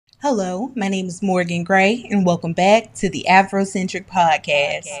Hello, my name is Morgan Gray, and welcome back to the Afrocentric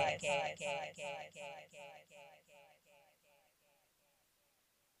Podcast.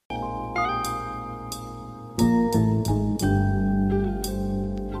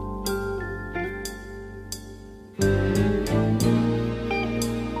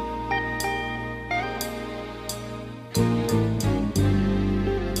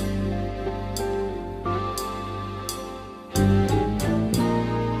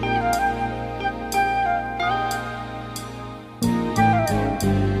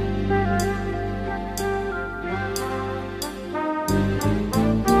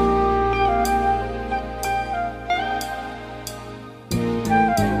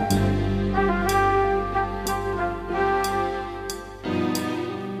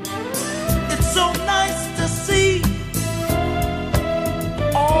 It's so nice to see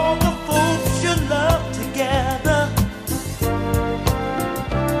all the folks you love together,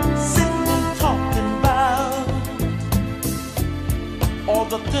 sitting and talking about all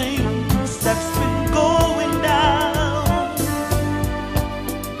the things that's been going down.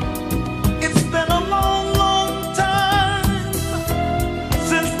 It's been a long, long time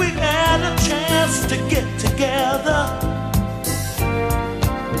since we had a chance to get together.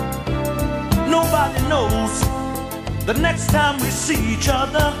 Nobody knows the next time we see each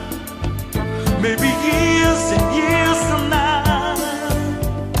other, maybe years and years from now.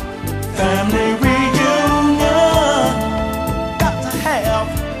 Family reunion, got to have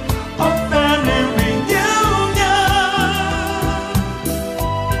a family reunion.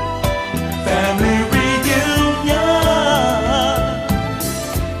 Family reunion,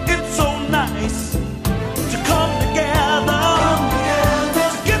 it's so nice to come together.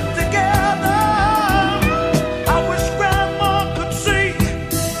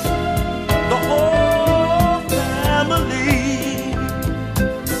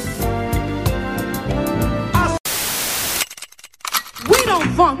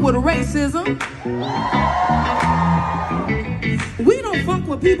 Funk with racism. We don't funk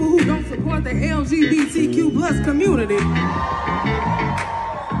with people who don't support the LGBTQ plus community.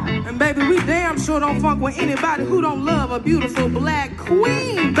 And baby, we damn sure don't funk with anybody who don't love a beautiful black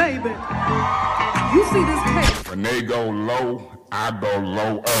queen, baby. You see this case? When they go low, I go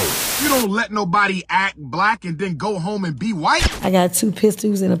low. You don't let nobody act black and then go home and be white. I got 2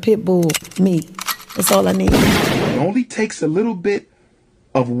 pistols and a pit bull. Me. That's all I need. It only takes a little bit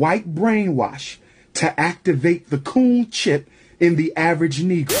of white brainwash to activate the cool chip in the average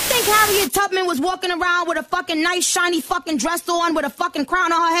Negro. You think Harriet Tubman was walking around with a fucking nice shiny fucking dress on with a fucking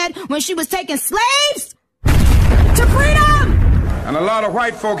crown on her head when she was taking slaves to freedom? And a lot of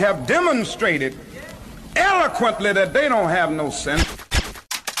white folk have demonstrated eloquently that they don't have no sense.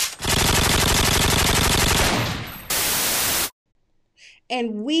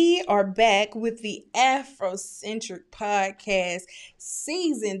 And we are back with the Afrocentric Podcast,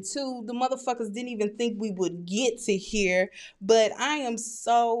 Season 2. The motherfuckers didn't even think we would get to here, but I am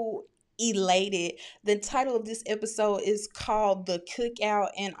so elated. The title of this episode is called The Cookout,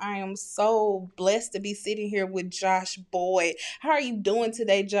 and I am so blessed to be sitting here with Josh Boyd. How are you doing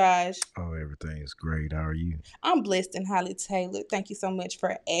today, Josh? Oh, everything's great. How are you? I'm blessed and highly tailored. Thank you so much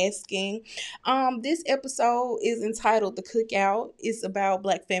for asking. This episode is entitled The Cookout. It's about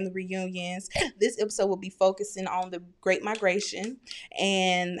Black family reunions. This episode will be focusing on the Great Migration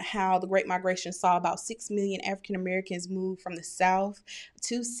and how the Great Migration saw about 6 million African Americans move from the South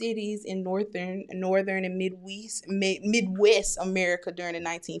to cities in northern and Midwest America during the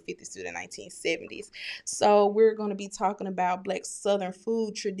 1950s to the 1970s. So we're going to be talking about Black Southern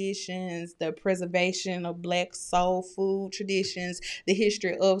food traditions, the preservation of Black soul food traditions, the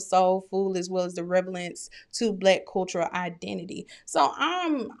history of soul food, as well as the relevance to Black cultural identity. So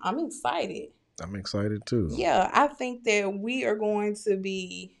I'm excited. I'm excited too. Yeah, I think that we are going to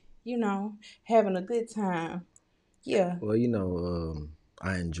be, having a good time. Yeah. Well,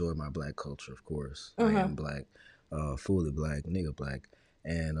 I enjoy my Black culture, of course. I am Black, fully Black, nigga Black.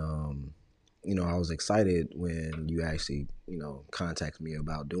 And, I was excited when you actually, contacted me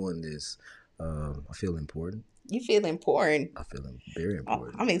about doing this. I feel important. You feel important? I feel very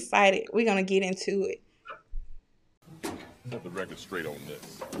important. I'm excited. We're going to get into it. Set the record straight on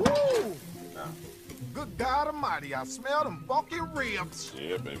this. Woo! Good God Almighty, I smell them funky ribs.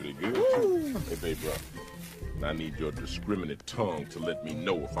 Yeah, baby, they good. Woo! Hey, babe, bro. I need your discriminate tongue to let me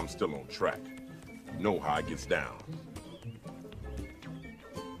know if I'm still on track. You know how it gets down.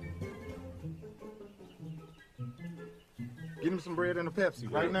 Give him some bread and a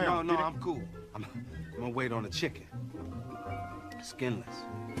Pepsi right now. No, I'm cool. I'm gonna wait on the chicken. Skinless.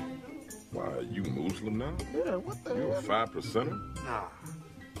 Why, you Muslim now? Yeah, what the You a hell? 5%er? Nah,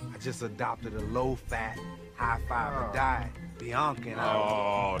 I just adopted a low-fat, high-fiber diet. Bianca and I...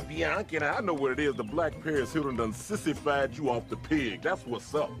 Oh, Bianca and I know what it is. The black Paris Hilton done sissified you off the pig. That's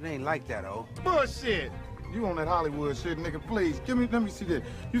what's up. It ain't like that, oh. Bullshit. You on that Hollywood shit, nigga, please. Let me see this.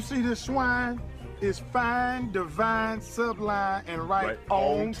 You see this swine? It's fine, divine, sublime, and right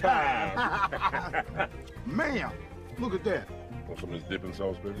on time. Man, look at that. Want some of this dipping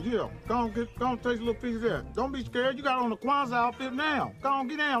sauce, baby? Yeah, go on taste a little piece of that. Don't be scared. You got on the Kwanzaa outfit now. Go on,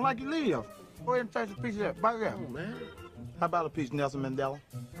 get down like you live. Go ahead and taste a piece of that. Bite that. Oh, man. How about a piece, Nelson Mandela?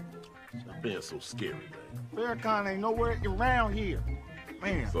 Stop being so scary, man. Farrakhan ain't nowhere around here.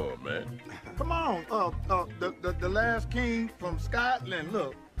 Man. What's up, man? Come on, the last king from Scotland,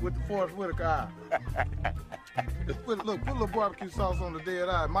 look, with the Forrest Whitaker eye. Put a little barbecue sauce on the dead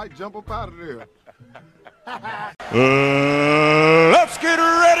eye. Might jump up out of there. Let's get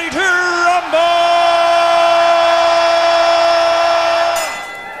ready to rumble!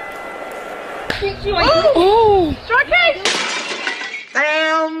 Ooh. Shortcake!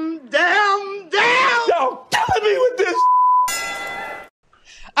 Damn! Y'all killing me with this.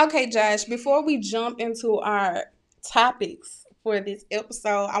 Okay, Josh, before we jump into our topics for this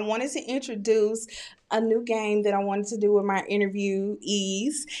episode, I wanted to introduce a new game that I wanted to do with my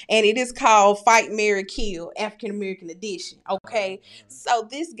interviewees, and it is called Fight, Marry, Kill, African American Edition, okay? So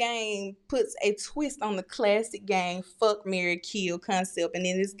this game puts a twist on the classic game, Fuck, Marry, Kill concept, and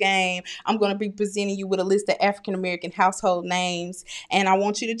in this game, I'm going to be presenting you with a list of African American household names, and I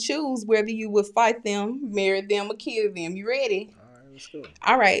want you to choose whether you would fight them, marry them, or kill them. You ready? All right, let's go.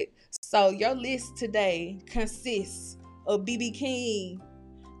 All right, so your list today consists of B.B. King,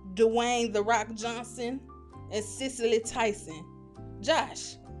 Dwayne "The Rock" Johnson, and Cicely Tyson.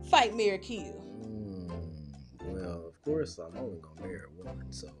 Josh, fight, marry, kill. Well, of course, I'm only gonna marry a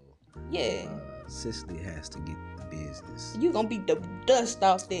woman, so yeah, Cicely has to get the business. You gonna beat the dust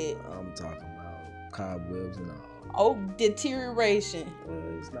off that. I'm talking about cobwebs and all. Oh, deterioration.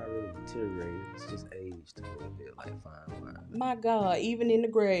 Well, it's not really deteriorating. It's just aged a little bit, like fine wine. My God, even in the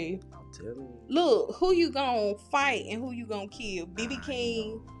grave. I'm telling you. Look, who you gonna fight and who you gonna kill? B.B.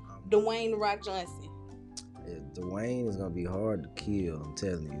 King, Dwayne "The Rock" Johnson. Yeah, Dwayne is gonna be hard to kill. I'm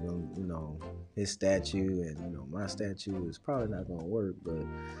telling you. You know, his statue and my statue is probably not gonna work, but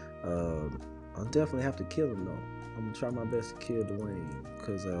I'll definitely have to kill him though. I'm gonna try my best to kill Dwayne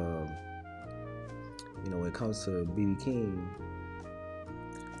because when it comes to B.B. King,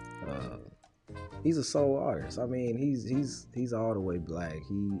 he's a soul artist. I mean, he's all the way black.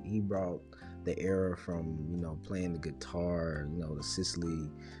 He brought the era from playing the guitar, the Cicely,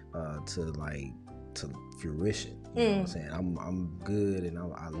 to fruition. You know what I'm saying? I'm good and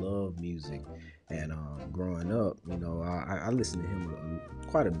I love music. And growing up, I listened to him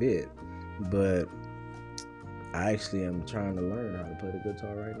quite a bit, but I actually am trying to learn how to play the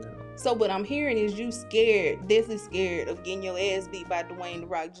guitar right now. So what I'm hearing is you deathly scared of getting your ass beat by Dwayne "The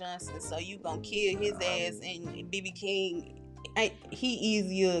Rock" Johnson. So you gonna kill his ass, and B.B. King, he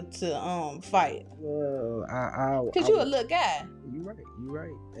easier to fight. Well, Cause you a little guy. You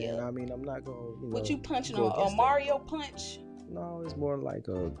right. And yeah. I mean, I'm not gonna. What you punching on? A Mario punch? No, it's more like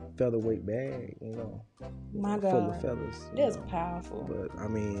a featherweight bag. My God, full of feathers. That's powerful. But I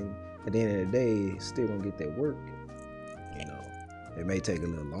mean, at the end of the day, still gonna get that work. It may take a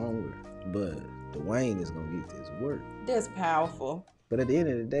little longer, but Dwayne is gonna get this work. That's powerful. But at the end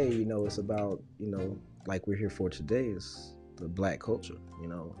of the day, it's about like we're here for today, is the black culture.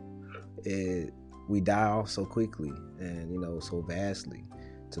 We die off so quickly and so vastly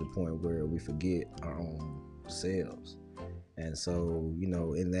to the point where we forget our own selves. And so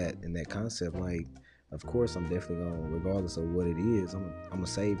in that concept, like, of course, I'm definitely gonna, regardless of what it is, I'm gonna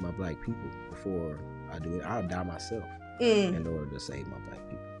save my black people before I do it. I'll die myself in order to save my black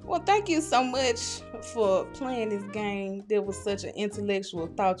people. Well, thank you so much for playing this game. There was such an intellectual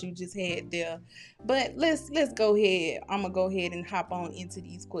thought you just had there. But let's go ahead. I'm gonna go ahead and hop on into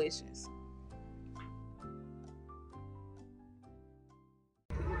these questions.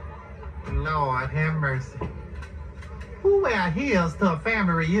 Lord have mercy. Who wear heels to a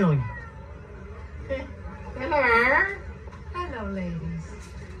family reunion? Hello. Hello, ladies.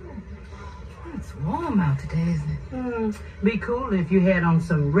 It's warm out today, isn't it? Be cool if you had on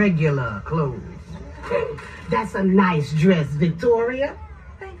some regular clothes. That's a nice dress, Victoria.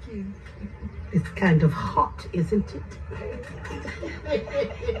 Thank you. It's kind of hot, isn't it?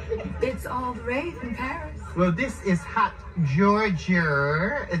 It's all the rage in Paris. Well, this is hot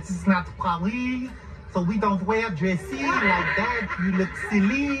Georgia. It's not Paris. So we don't wear dressy like that. You look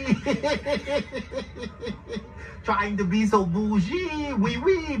silly. Trying to be so bougie. Oui,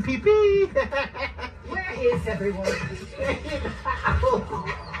 pee-pee. Where is everyone?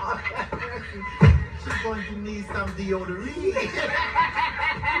 going to need some deodorant. Oui,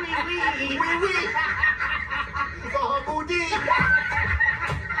 oui. For her booty.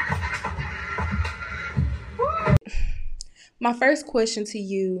 My first question to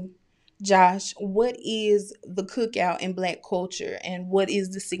you, Josh, what is the cookout in Black culture, and what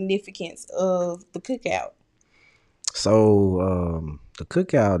is the significance of the cookout? So the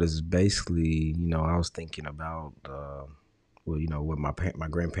cookout is basically, I was thinking about, what my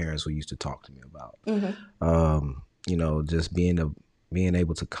grandparents used to talk to me about. Just being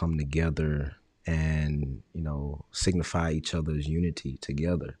able to come together and signify each other's unity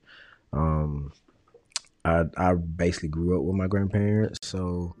together. I basically grew up with my grandparents,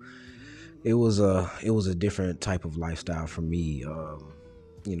 so it was a different type of lifestyle for me.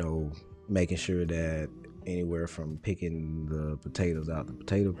 Making sure that anywhere from picking the potatoes out the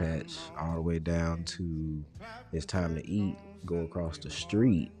potato patch all the way down to it's time to eat, go across the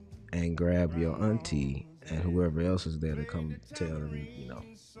street and grab your auntie and whoever else is there to come tell them,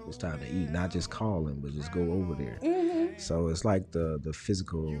 it's time to eat. Not just calling, but just go over there. So it's like the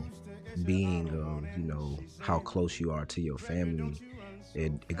physical being of, how close you are to your family.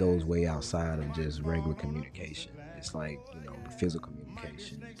 It goes way outside of just regular communication. It's like, the physical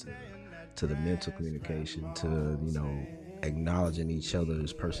communication to the mental communication to, acknowledging each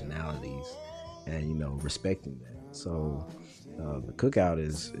other's personalities and, respecting that. So the cookout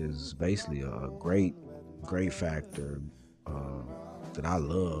is basically a great factor that I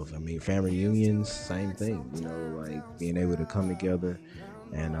love. I mean, family reunions, same thing, like being able to come together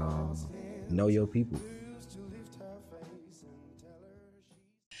and know your people.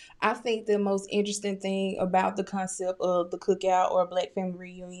 I think the most interesting thing about the concept of the cookout or Black family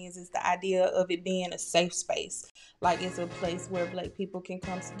reunions is the idea of it being a safe space. Like, it's a place where Black people can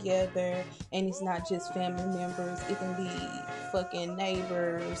come together, and it's not just family members. It can be fucking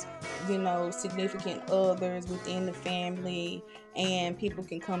neighbors, significant others within the family, and people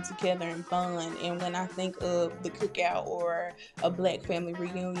can come together and bond. And when I think of the cookout or a Black family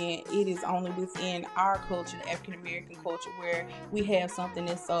reunion, it is only within our culture, the African American culture, where we have something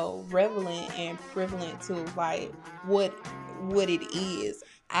that's so relevant and prevalent to like what it is.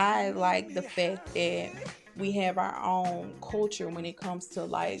 I like the fact that we have our own culture when it comes to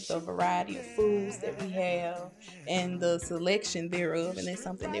like the variety of foods that we have and the selection thereof, and it's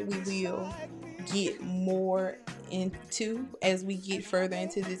something that we will get more into as we get further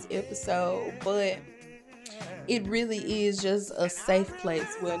into this episode. But it really is just a safe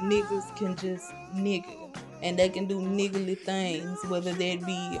place where niggas can just nigga, and they can do niggly things, whether that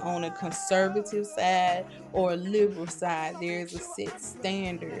be on a conservative side or a liberal side. There's a set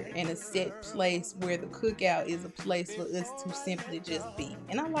standard and a set place where the cookout is a place for us to simply just be,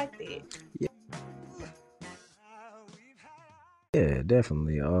 and I like that. Yeah,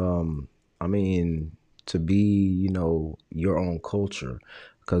 definitely. I mean, to be, your own culture,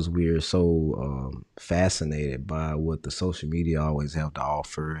 because we're so fascinated by what the social media always have to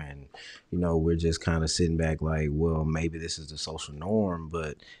offer, and we're just kind of sitting back like, well, maybe this is the social norm,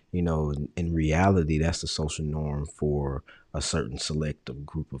 but in reality, that's the social norm for a certain selective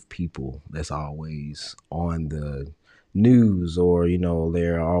group of people that's always on the news, or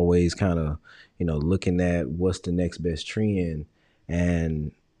they're always kind of looking at what's the next best trend,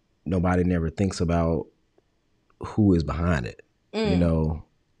 and nobody never thinks about who is behind it.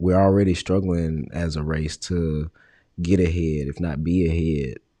 We're already struggling as a race to get ahead, if not be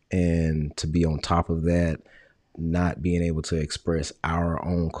ahead, and to be on top of that, not being able to express our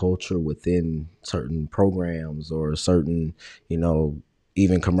own culture within certain programs or certain,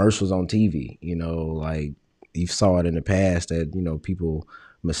 even commercials on TV. Like you saw it in the past that, people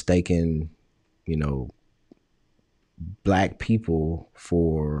mistaken, Black people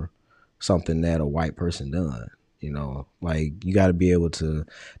for something that a white person done. Like you got to be able to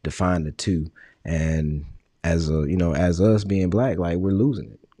define the two. And as us being Black, like we're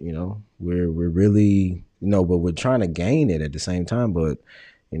losing it. We're really, but we're trying to gain it at the same time. But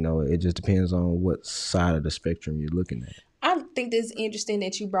it just depends on what side of the spectrum you're looking at. I think it's interesting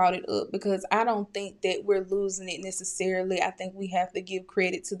that you brought it up, because I don't think that we're losing it necessarily. I think we have to give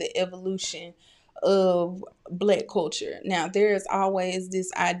credit to the evolution of Black culture. Now, there's always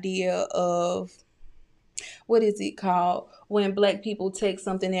this idea of, what is it called, when Black people take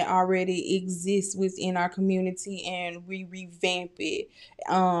something that already exists within our community and we revamp it.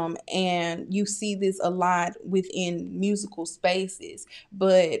 And you see this a lot within musical spaces,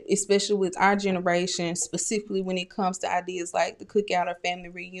 but especially with our generation, specifically when it comes to ideas like the cookout or family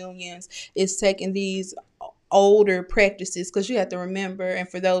reunions, it's taking these older practices, because you have to remember, and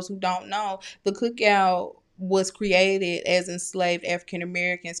for those who don't know, the cookout was created as enslaved African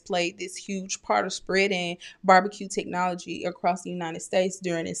Americans played this huge part of spreading barbecue technology across the United States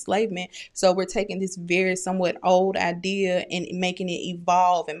during enslavement. So we're taking this very somewhat old idea and making it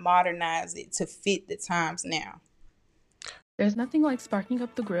evolve and modernize it to fit the times now. There's nothing like sparking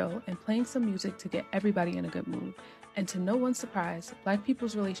up the grill and playing some music to get everybody in a good mood. And to no one's surprise, Black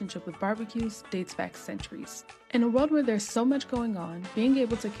people's relationship with barbecues dates back centuries. In a world where there's so much going on, being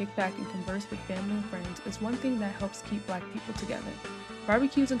able to kick back and converse with family and friends is one thing that helps keep Black people together.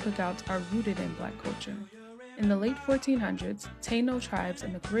 Barbecues and cookouts are rooted in Black culture. In the late 1400s, Taino tribes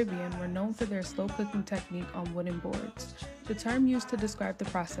in the Caribbean were known for their slow cooking technique on wooden boards. The term used to describe the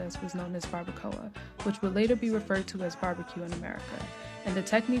process was known as barbacoa, which would later be referred to as barbecue in America. And the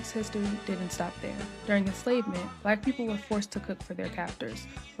technique's history didn't stop there. During enslavement, Black people were forced to cook for their captors,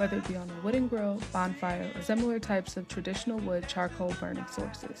 whether it be on a wooden grill, bonfire, or similar types of traditional wood charcoal burning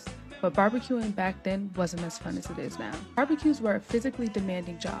sources. But barbecuing back then wasn't as fun as it is now. Barbecues were a physically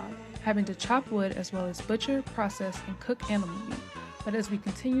demanding job, having to chop wood as well as butcher, process, and cook animal meat. But as we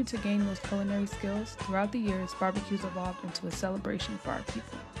continue to gain those culinary skills, throughout the years, barbecues evolved into a celebration for our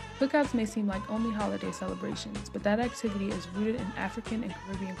people. Cookouts may seem like only holiday celebrations, but that activity is rooted in African and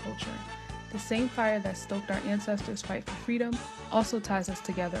Caribbean culture. The same fire that stoked our ancestors' fight for freedom also ties us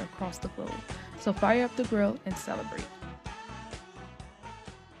together across the globe. So fire up the grill and celebrate.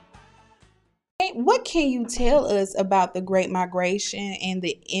 What can you tell us about the Great Migration and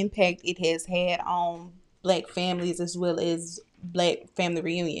the impact it has had on Black families as well as Black family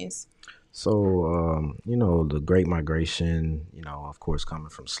reunions? So, the Great Migration, of course, coming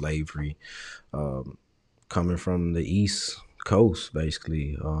from slavery, coming from the East Coast,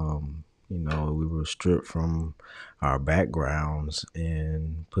 basically, we were stripped from our backgrounds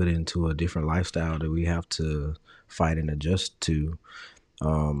and put into a different lifestyle that we have to fight and adjust to.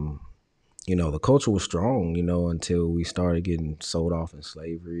 The culture was strong, until we started getting sold off in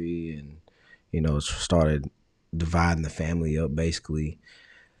slavery and, started dividing the family up, basically.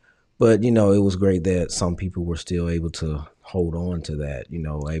 But, it was great that some people were still able to hold on to that,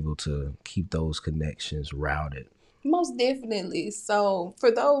 able to keep those connections routed. Most definitely. So,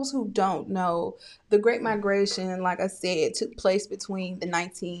 for those who don't know, the Great Migration, like I said, took place between the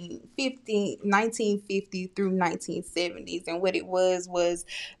 1950 through 1970s. And what it was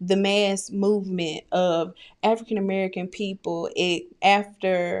the mass movement of African American people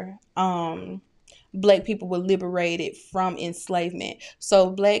after Black people were liberated from enslavement. So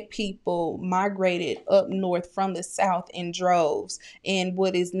Black people migrated up north from the South in droves in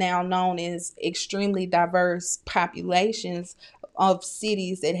what is now known as extremely diverse populations of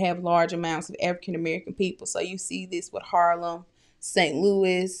cities that have large amounts of African American people. So you see this with Harlem, St.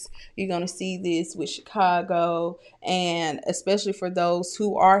 Louis, you're going to see this with Chicago, and especially for those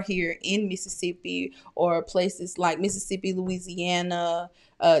who are here in Mississippi or places like Mississippi, Louisiana,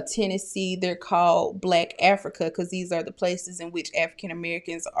 Tennessee, they're called Black Africa because these are the places in which African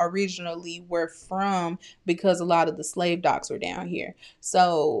Americans originally were from because a lot of the slave docks were down here.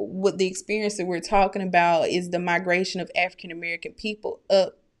 So what the experience that we're talking about is the migration of African American people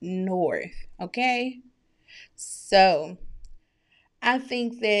up north, okay? So I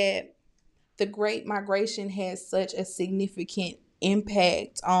think that the Great Migration has such a significant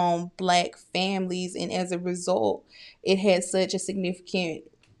impact on Black families, and as a result, it has such a significant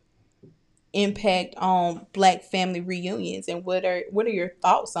impact on Black family reunions. And what are your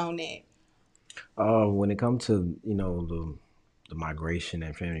thoughts on that? When it comes to the migration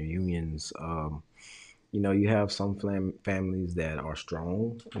and family reunions, you have some families that are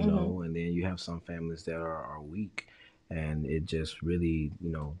strong, and then you have some families that are weak. And it just really,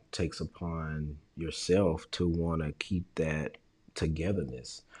 takes upon yourself to want to keep that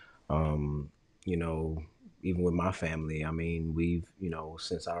togetherness. Even with my family, I mean, we've,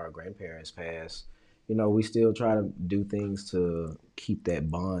 since our grandparents passed, we still try to do things to keep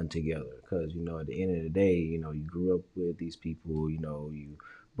that bond together. Because, at the end of the day, you grew up with these people, you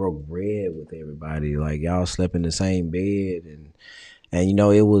broke bread with everybody. Like, y'all slept in the same bed, and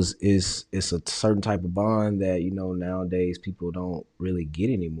it's a certain type of bond that, nowadays people don't really get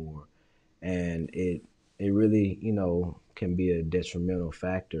anymore. And it really, can be a detrimental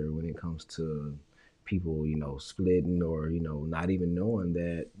factor when it comes to people, splitting or, not even knowing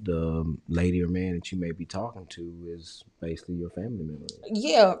that the lady or man that you may be talking to is basically your family member.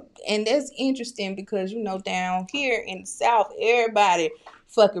 Yeah, and that's interesting because, down here in the South, everybody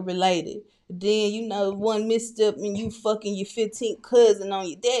fucking related. Then, one messed up and you fucking your 15th cousin on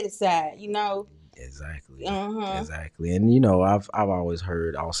your daddy's side, Exactly. Uh-huh. Exactly. And, I've always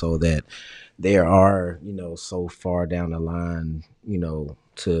heard also that there are, so far down the line,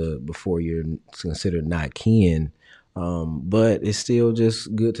 to before you're considered not kin. But it's still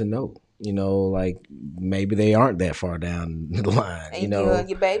just good to know. You know, like maybe they aren't that far down the line. You And know,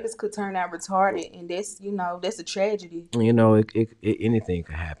 your babies could turn out retarded, and that's a tragedy. anything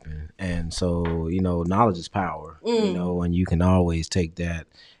could happen, and so knowledge is power. And you can always take that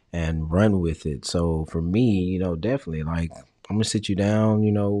and run with it. So for me, definitely, like, I'm gonna sit you down.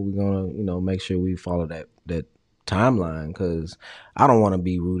 We're gonna make sure we follow that timeline, because I don't want to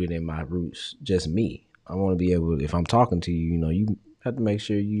be rooted in my roots, just me. I want to be able, if I'm talking to you, you have to make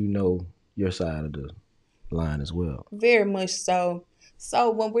sure you know your side of the line as well. Very much so.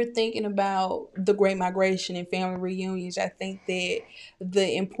 So when we're thinking about the Great Migration and family reunions, I think that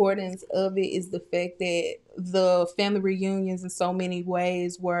the importance of it is the fact that the family reunions in so many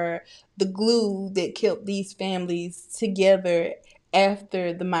ways were the glue that kept these families together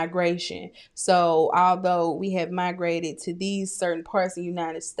after the migration. So although we have migrated to these certain parts of the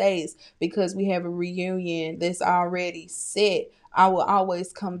United States, because we have a reunion that's already set, I will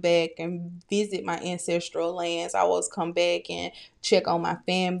always come back and visit my ancestral lands. I always come back and check on my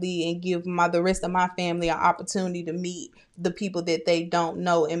family and give the rest of my family an opportunity to meet the people that they don't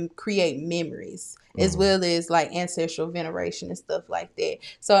know and create memories, as well as like ancestral veneration and stuff like that.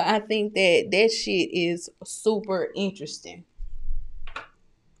 So I think that shit is super interesting.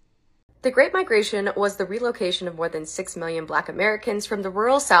 The Great Migration was the relocation of more than 6 million Black Americans from the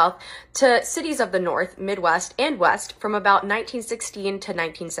rural South to cities of the North, Midwest, and West from about 1916 to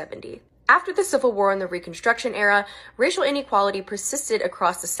 1970. After the Civil War and the Reconstruction era, racial inequality persisted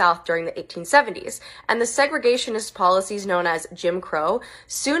across the South during the 1870s, and the segregationist policies known as Jim Crow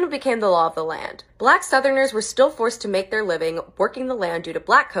soon became the law of the land. Black Southerners were still forced to make their living working the land due to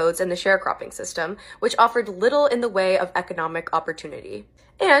black codes and the sharecropping system, which offered little in the way of economic opportunity.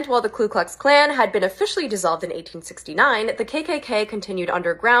 And while the Ku Klux Klan had been officially dissolved in 1869, the KKK continued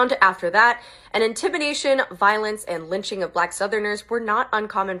underground after that, and intimidation, violence, and lynching of Black Southerners were not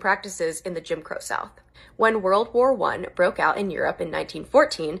uncommon practices in the Jim Crow South. When World War I broke out in Europe in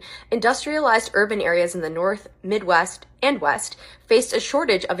 1914, industrialized urban areas in the North, Midwest, and West faced a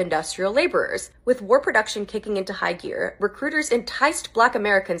shortage of industrial laborers. With war production kicking into high gear, recruiters enticed Black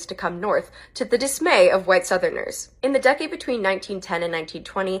Americans to come north, to the dismay of white Southerners. In the decade between 1910 and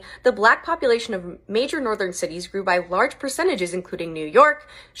 1920, the Black population of major northern cities grew by large percentages, including New York,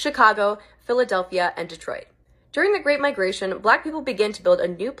 Chicago, Philadelphia, and Detroit. During the Great Migration, Black people began to build a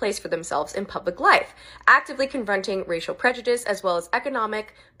new place for themselves in public life, actively confronting racial prejudice as well as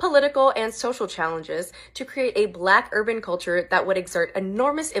economic, political, and social challenges to create a Black urban culture that would exert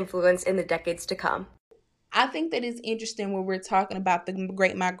enormous influence in the decades to come. I think that it's interesting when we're talking about the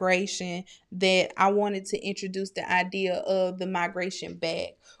Great Migration that I wanted to introduce the idea of the migration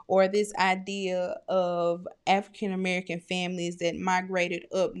back, or this idea of African American families that migrated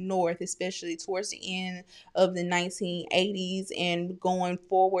up north, especially towards the end of the 1980s and going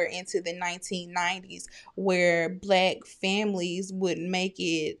forward into the 1990s, where Black families would make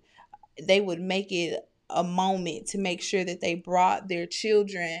it a moment to make sure that they brought their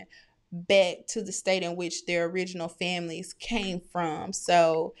children back to the state in which their original families came from.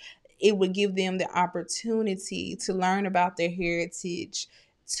 So it would give them the opportunity to learn about their heritage,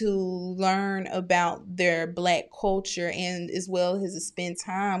 to learn about their Black culture, and as well as to spend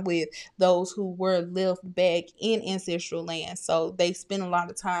time with those who were left back in ancestral land. So they spend a lot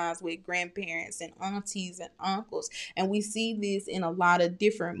of times with grandparents and aunties and uncles. And we see this in a lot of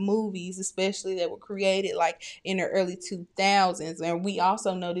different movies, especially that were created like in the early 2000s. And we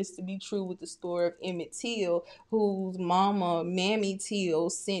also know this to be true with the story of Emmett Till, whose mama, Mammy Till,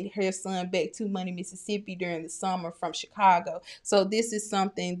 sent her son back to Money, Mississippi during the summer from Chicago. So this is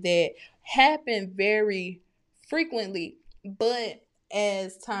something that happened very frequently, but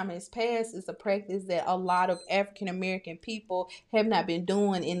as time has passed, it's a practice that a lot of African American people have not been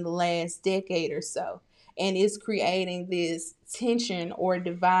doing in the last decade or so. And it's creating this tension or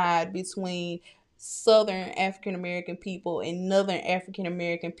divide between Southern African American people and Northern African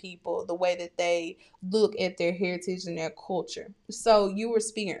American people, the way that they look at their heritage and their culture. So you were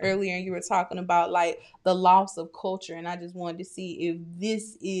speaking earlier and you were talking about like the loss of culture, and I just wanted to see if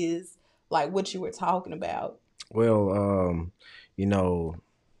this is like what you were talking about. Well, you know,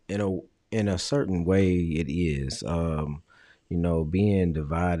 in a certain way, it is. Being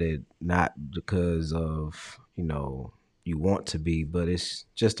divided not because of you want to be, but it's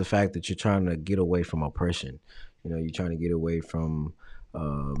just the fact that you're trying to get away from oppression. You're trying to get away from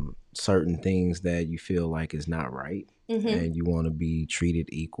certain things that you feel like is not right, and you want to be treated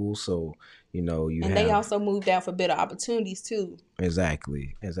equal. So They also moved out for better opportunities too.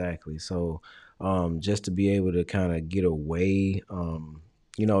 Exactly. So just to be able to kind of get away,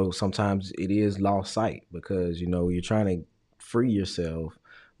 you know, sometimes it is lost sight because, you know, you're trying to free yourself,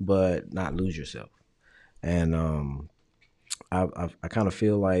 but not lose yourself. And I kind of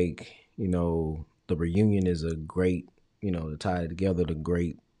feel like, you know, the reunion is a great, you know, to tie together the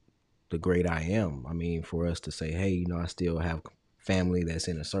great I am. I mean, for us to say, hey, you know, I still have family that's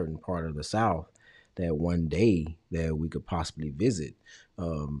in a certain part of the South that one day that we could possibly visit.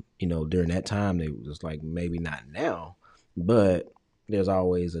 You know, during that time, they was like, maybe not now, but there's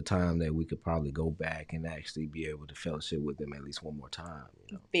always a time that we could probably go back and actually be able to fellowship with them at least one more time.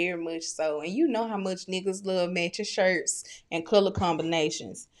 You know? Very much so. And you know how much niggas love matching shirts and color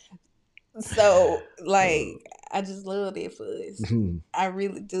combinations. So, like, I just love that for us. I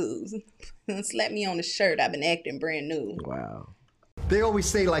really do. Slap me on the shirt. I've been acting brand new. Wow. They always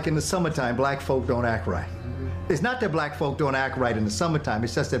say, like, in the summertime, black folk don't act right. It's not that black folk don't act right in the summertime.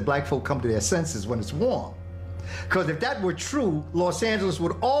 It's just that black folk come to their senses when it's warm. Because if that were true, Los Angeles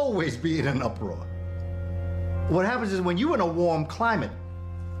would always be in an uproar. What happens is when you're in a warm climate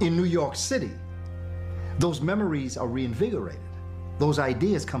in New York City, those memories are reinvigorated. Those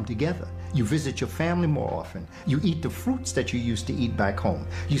ideas come together. You visit your family more often. You eat the fruits that you used to eat back home.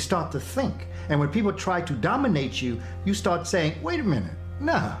 You start to think. And when people try to dominate you, you start saying, wait a minute,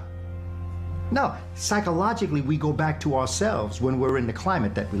 no. No, psychologically, we go back to ourselves when we're in the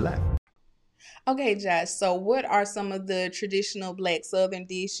climate that we left. Okay, Josh, so what are some of the traditional Black Southern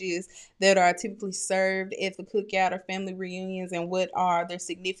dishes that are typically served at the cookout or family reunions, and what are their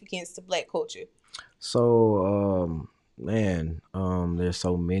significance to Black culture? So, man, there's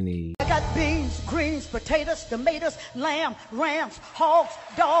so many. I got beans, greens, potatoes, tomatoes, lamb, rams, hogs,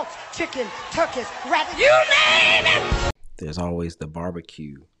 dogs, chicken, turkeys, rabbits, you name it! There's always the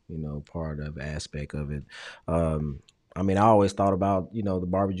barbecue, you know, part of aspect of it. I mean, I always thought about, you know, the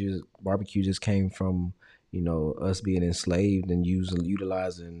barbecue just came from, you know, us being enslaved and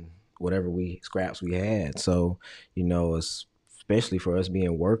utilizing whatever scraps we had. So, you know, especially for us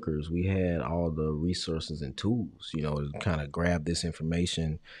being workers, we had all the resources and tools, you know, to kind of grab this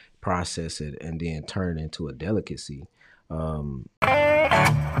information, process it, and then turn it into a delicacy. When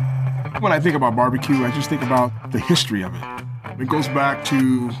I think about barbecue, I just think about the history of it. It goes back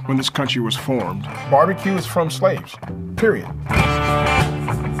to when this country was formed. Barbecue is from slaves, period.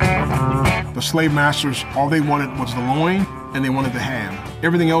 The slave masters, all they wanted was the loin and they wanted the ham.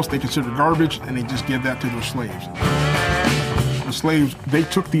 Everything else they considered garbage and they just gave that to their slaves. The slaves, they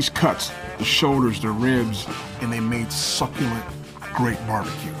took these cuts, the shoulders, the ribs, and they made succulent, great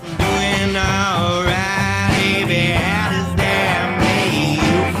barbecue. Doing all right, baby, how does that make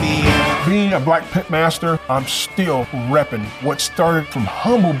you feel? Being a black pit master, I'm still repping what started from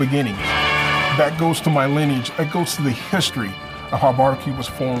humble beginnings. That goes to my lineage. It goes to the history of how barbecue was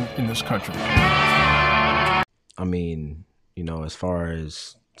formed in this country. I mean, you know, as far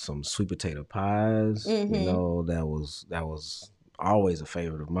as some sweet potato pies, you know, that was always a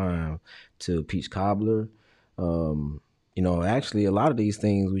favorite of mine, to peach cobbler. You know, actually a lot of these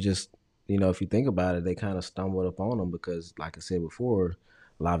things we just, you know, if you think about it, they kind of stumbled upon them because, like I said before,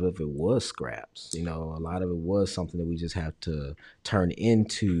 a lot of it was scraps. You know, a lot of it was something that we just have to turn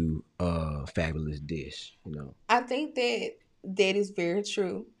into a fabulous dish, you know. I think that is very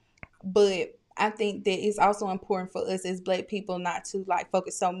true, but I think that it's also important for us as Black people not to like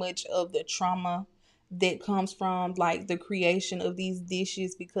focus so much of the trauma that comes from like the creation of these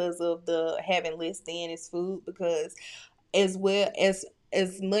dishes because of the having less than as food, because as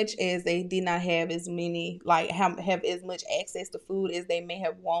much as they did not have as many, like have as much access to food as they may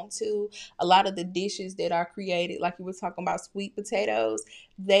have want to, a lot of the dishes that are created, like you were talking about sweet potatoes,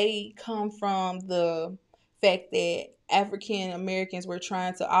 they come from the fact that African Americans were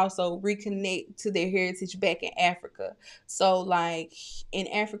trying to also reconnect to their heritage back in Africa. So like in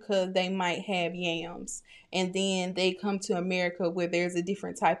Africa, they might have yams, and then they come to America where there's a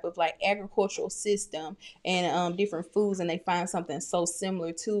different type of like agricultural system and different foods, and they find something so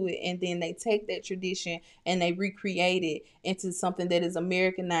similar to it, and then they take that tradition and they recreate it into something that is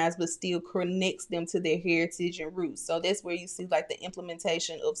Americanized but still connects them to their heritage and roots. So that's where you see like the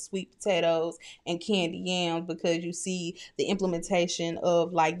implementation of sweet potatoes and candy yams, because you see the implementation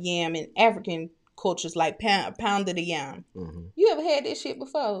of like yam in African cultures, like pounded yam. You ever had this shit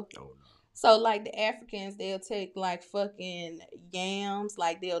before? Oh, so like the Africans, they'll take like fucking yams,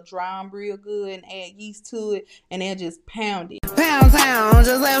 like they'll dry them real good and add yeast to it, and they'll just pound it. Pound town,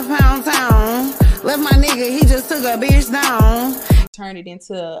 just left pound town. Left my nigga, he just took a bitch down. Turn it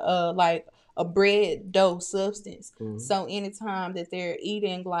into like a bread dough substance. So anytime that they're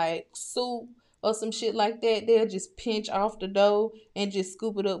eating like soup or some shit like that, they'll just pinch off the dough and just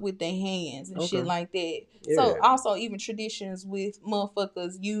scoop it up with their hands and shit like that. Yeah. So also even traditions with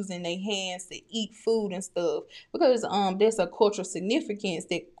motherfuckers using their hands to eat food and stuff, because there's a cultural significance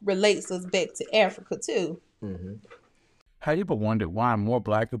that relates us back to Africa too. Have you ever wondered why more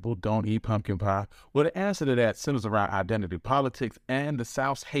black people don't eat pumpkin pie? Well, the answer to that centers around identity politics and the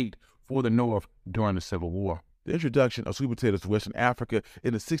South's hate for the North during the Civil War. The introduction of sweet potatoes to Western Africa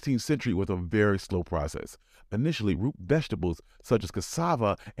in the 16th century was a very slow process. Initially, root vegetables such as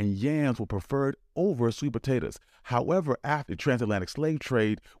cassava and yams were preferred over sweet potatoes. However, after the transatlantic slave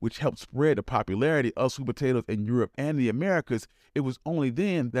trade, which helped spread the popularity of sweet potatoes in Europe and the Americas, it was only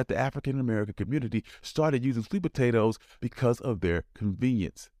then that the African American community started using sweet potatoes because of their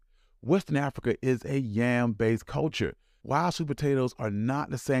convenience. Western Africa is a yam-based culture. While sweet potatoes are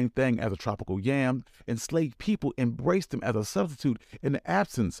not the same thing as a tropical yam, enslaved people embraced them as a substitute in the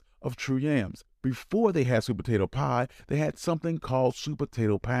absence of true yams. Before they had sweet potato pie, they had something called sweet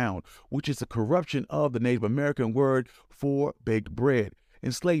potato pound, which is a corruption of the Native American word for baked bread.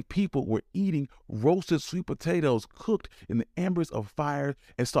 Enslaved people were eating roasted sweet potatoes cooked in the embers of fire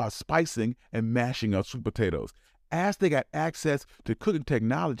and started spicing and mashing up sweet potatoes. As they got access to cooking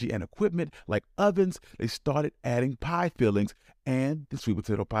technology and equipment like ovens, they started adding pie fillings, and the sweet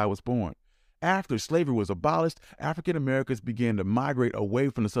potato pie was born. After slavery was abolished, African Americans began to migrate away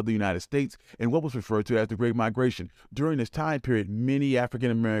from the southern United States in what was referred to as the Great Migration. During this time period, many African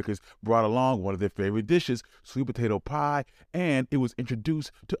Americans brought along one of their favorite dishes, sweet potato pie, and it was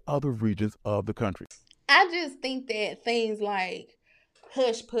introduced to other regions of the country. I just think that things like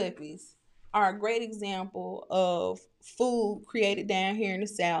hush puppies are a great example of food created down here in the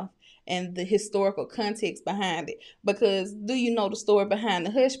South and the historical context behind it. Because do you know the story behind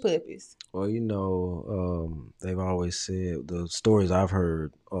the hush puppies? Well, you know, they've always said, the stories I've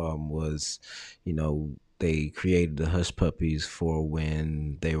heard was, you know, they created the hush puppies for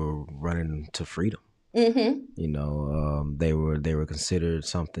when they were running to freedom. You know, they were considered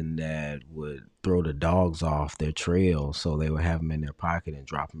something that would throw the dogs off their trail, so they would have them in their pocket and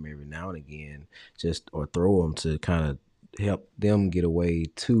drop them every now and again, or throw them to kind of help them get away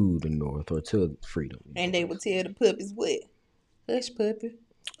to the North or to freedom. And they would tell the puppies what? Hush, puppy.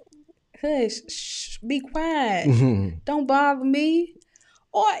 Hush. Shh. Be quiet. Don't bother me.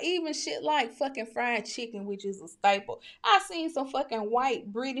 Or even shit like fucking fried chicken, which is a staple. I seen some fucking white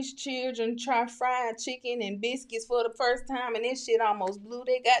British children try fried chicken and biscuits for the first time, and this shit almost blew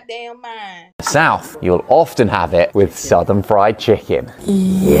their goddamn mind. South, you'll often have it with southern fried chicken.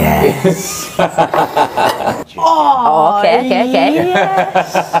 Yes. Okay.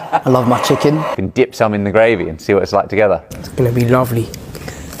 Yes. I love my chicken. You can dip some in the gravy and see what it's like together. It's gonna be lovely.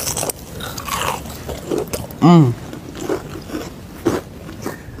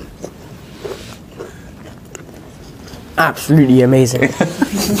 Absolutely amazing.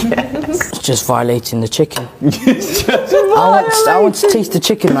 It's just violating the chicken. I want to taste the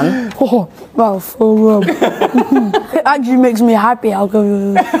chicken, man. Oh, wow, so it actually makes me happy. I'll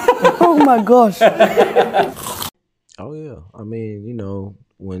go. Oh my gosh. Oh yeah, I mean, you know,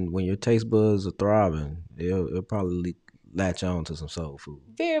 when your taste buds are throbbing, it'll probably latch on to some soul food.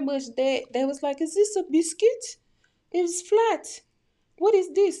 Very much that. They was like, is this a biscuit? It was flat. What is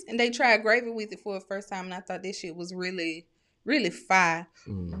this? And they tried gravy with it for the first time, and I thought this shit was really, really fire.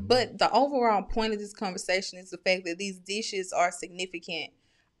 But the overall point of this conversation is the fact that these dishes are significant,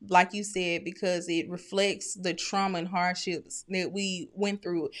 like you said, because it reflects the trauma and hardships that we went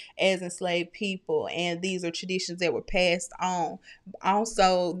through as enslaved people, and these are traditions that were passed on.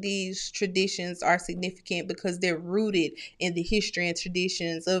 Also, these traditions are significant because they're rooted in the history and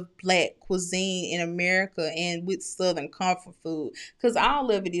traditions of Black cuisine in America and with Southern comfort food, because all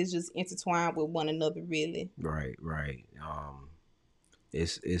of it is just intertwined with one another, really. Right.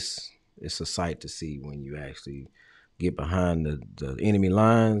 It's a sight to see when you actually get behind the enemy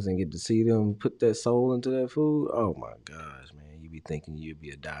lines and get to see them put that soul into that food. Oh my gosh, man. You be thinking you'd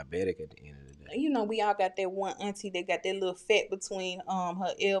be a diabetic at the end of the day. You know, we all got that one auntie that got that little fat between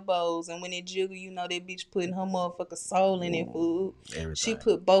her elbows, and when it jiggle, you know that bitch putting her motherfucking soul in that food. Everything. She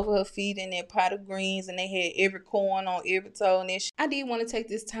put both of her feet in that pot of greens, and they had every corn on every toe and that shit. I did want to take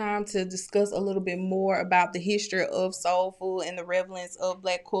this time to discuss a little bit more about the history of soul food and the relevance of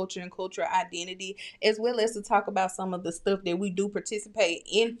Black culture and cultural identity, as well as to talk about some of the stuff that we do participate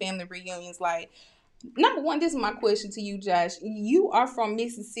in family reunions. Like, number one, this is my question to you, Josh. You are from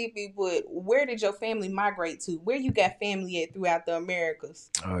Mississippi, but where did your family migrate to? Where you got family at throughout the Americas?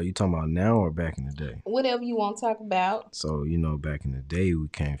 You talking about now or back in the day? Whatever you want to talk about. So, you know, back in the day, we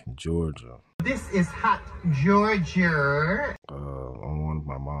came from Georgia. This is hot Georgia. On one of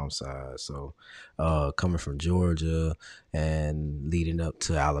my mom's mom's side. So coming from Georgia and leading up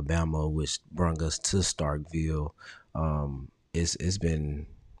to Alabama, which brought us to Starkville, it's been,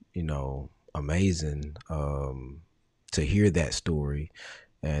 you know, amazing to hear that story.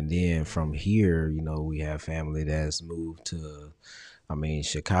 And then from here, you know, we have family that's moved to, I mean,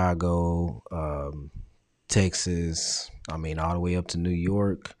 Chicago, Texas, I mean, all the way up to New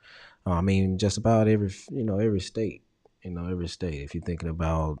York. I mean, just about every state, every state, if you're thinking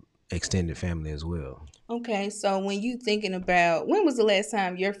about extended family as well. Okay, so when you thinking about, when was the last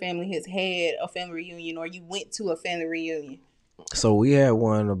time your family has had a family reunion or you went to a family reunion? So we had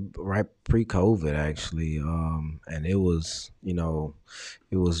one right pre-COVID actually, and it was,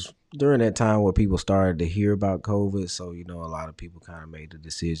 it was during that time where people started to hear about COVID. So, a lot of people kind of made the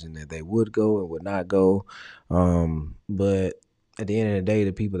decision that they would go and would not go. But at the end of the day,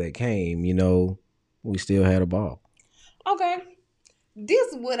 the people that came, we still had a ball. Okay,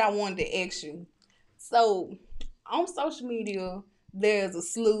 this is what I wanted to ask you. So on social media, there's a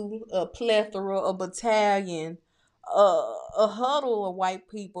slew, a plethora, a battalion, a huddle of white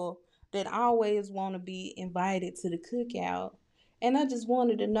people that always want to be invited to the cookout. And I just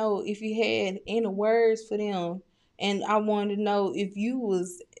wanted to know if you had any words for them. And I wanted to know if you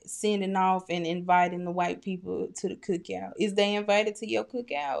was sending off and inviting the white people to the cookout. Is they invited to your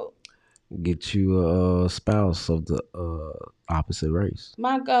cookout? Get you a spouse of the opposite race.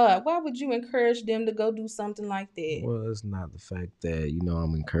 My God, why would you encourage them to go do something like that? Well, it's not the fact that,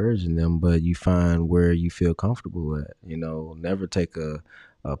 I'm encouraging them, but you find where you feel comfortable at. Never take a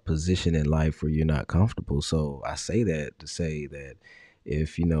position in life where you're not comfortable. So I say that to say that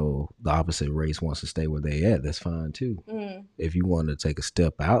if, the opposite race wants to stay where they at, that's fine too. Mm. If you want to take a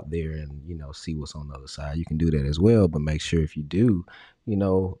step out there and, see what's on the other side, you can do that as well. But make sure if you do,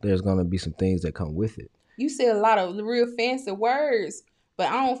 there's going to be some things that come with it. You said a lot of real fancy words, but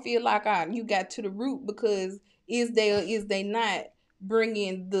I don't feel like you got to the root, because is they or is they not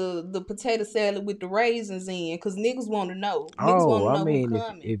bringing the potato salad with the raisins in? Because niggas want to know. Niggas want to know who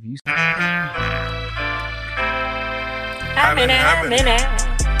coming. If you... How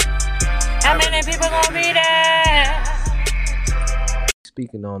many people gonna be there?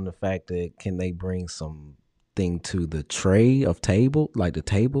 Speaking on the fact that can they bring something to the tray of table, like the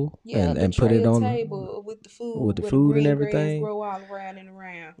table, and put it on table with the food, with the food and everything. Grow all around and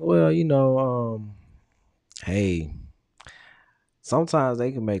around. Well, hey, sometimes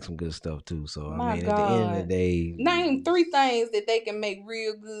they can make some good stuff too. So My I mean, God. at the end of the day, name 3 things that they can make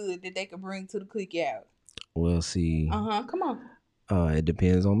real good that they can bring to the cookout. Well, see. Come on. It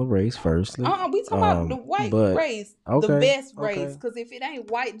depends on the race, firstly. We talking about the white race, okay, the best race. Because if it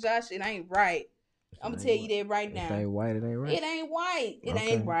ain't white, Josh, it ain't right. I'm gonna tell you that right now. If it ain't white, it ain't right. It ain't white. It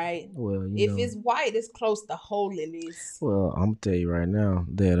ain't right. Well, if it's white, it's close to holiness. Well, I'm gonna tell you right now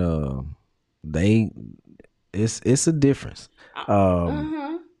that it's a difference.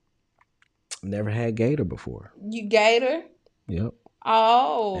 Never had gator before. You gator? Yep.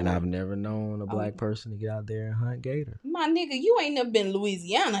 Oh. And I've never known a black person to get out there and hunt gator. My nigga, you ain't never been to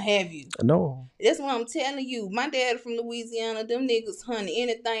Louisiana, have you? No. That's what I'm telling you. My dad from Louisiana. Them niggas hunt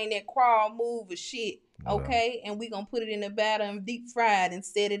anything that crawl, move, or shit. Okay? And we gonna put it in the batter and deep fried and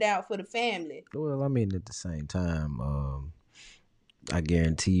set it out for the family. Well, I mean, at the same time, I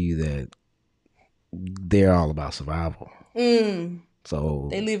guarantee you that they're all about survival. So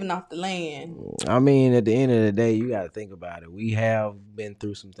they living off the land. I mean, at the end of the day, you got to think about it. We have been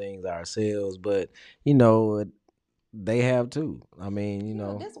through some things ourselves, but they have too. I mean,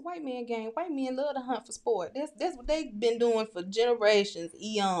 that's a white man game. White men love to hunt for sport. That's what they've been doing for generations,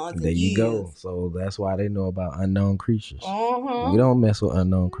 eons, and there you years. Go. So that's why they know about unknown creatures. We don't mess with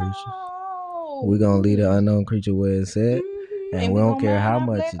unknown creatures. We're gonna leave the unknown creature where it's at, and we don't care how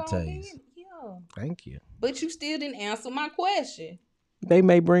much it tastes. Thank you. But you still didn't answer my question. They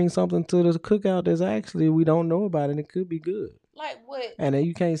may bring something to the cookout that's actually we don't know about, and it could be good. Like what? And then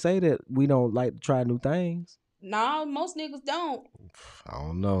you can't say that we don't like to try new things. No, most niggas don't. I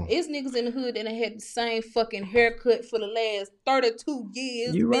don't know. It's niggas in the hood that had the same fucking haircut for the last 32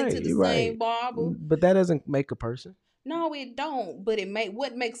 years. You're been right. to the same barber. But that doesn't make a person. No, it don't. But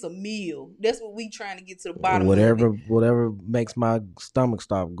what makes a meal? That's what we trying to get to the bottom of. Of whatever makes my stomach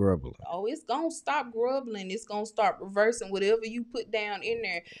stop grumbling. Oh, it's gonna stop grumbling. It's gonna start reversing whatever you put down in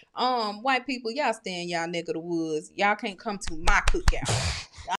there. White people, y'all stay in y'all neck of the woods. Y'all can't come to my cookout.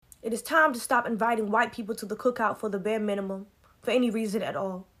 It is time to stop inviting white people to the cookout for the bare minimum, for any reason at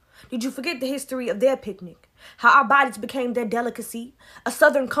all. Did you forget the history of their picnic? How our bodies became their delicacy, a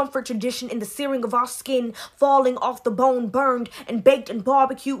southern comfort tradition in the searing of our skin, falling off the bone, burned and baked and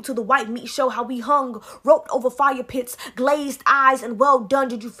barbecued till the white meat show how we hung, roped over fire pits, glazed eyes and well done.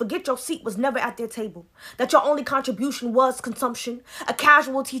 Did you forget your seat was never at their table? That your only contribution was consumption, a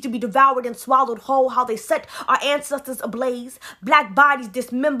casualty to be devoured and swallowed whole, how they set our ancestors ablaze, black bodies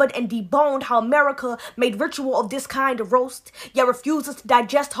dismembered and deboned, how America made ritual of this kind of roast, yet refuses to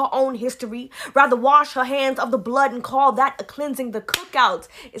digest her own history, rather wash her hands of the blood and call that a cleansing. The cookout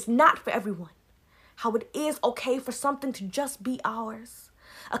is not for everyone. How it is okay for something to just be ours.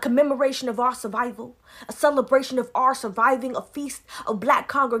 A commemoration of our survival, a celebration of our surviving, a feast of black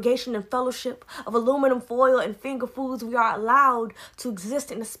congregation and fellowship, of aluminum foil and finger foods. We are allowed to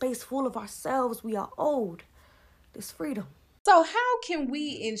exist in a space full of ourselves. We are owed this freedom. So how can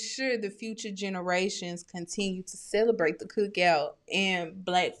we ensure the future generations continue to celebrate the cookout and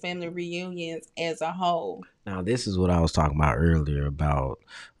Black family reunions as a whole? Now, this is what I was talking about earlier about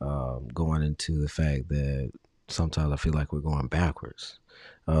going into the fact that sometimes I feel like we're going backwards.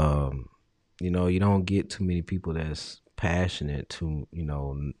 You don't get too many people that's passionate to,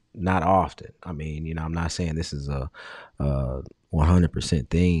 not often. I mean, I'm not saying this is a 100%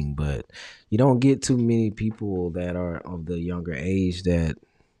 thing, but you don't get too many people that are of the younger age that,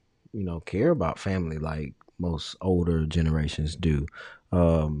 care about family like most older generations do.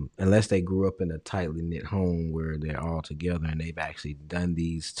 Unless they grew up in a tightly knit home where they're all together and they've actually done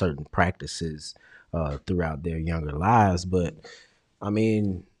these certain practices throughout their younger lives. But I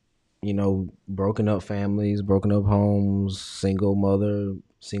mean, broken up families, broken up homes, single mother,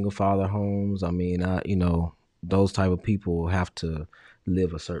 single father homes. I mean, those type of people have to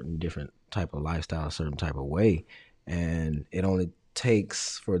live a certain different type of lifestyle, a certain type of way. And it only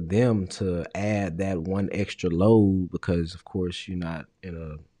takes for them to add that one extra load because, of course, you're not in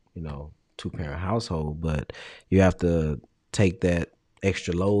a, two-parent household, but you have to take that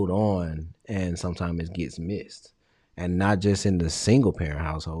extra load on and sometimes it gets missed. And not just in the single parent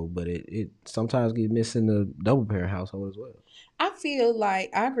household, but it sometimes gets missed in the double parent household as well. I feel like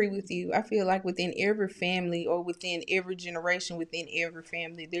I agree with you. I feel like within every family or within every generation, within every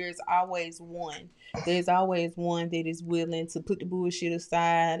family, there's always one. There's always one that is willing to put the bullshit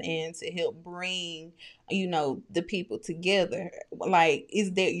aside and to help bring, the people together. Like,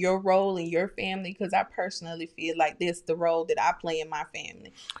 is that your role in your family? Because I personally feel like that's the role that I play in my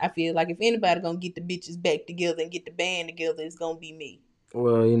family. I feel like if anybody gonna get the bitches back together and get the band together, it's gonna be me.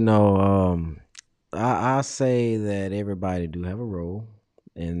 Well, I say that everybody do have a role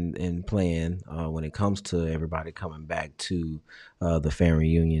in playing when it comes to everybody coming back to the family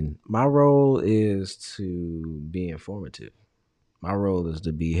reunion. My role is to be informative. My role is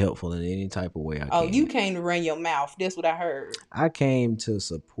to be helpful in any type of way I can. Oh, you came to run your mouth. That's what I heard. I came to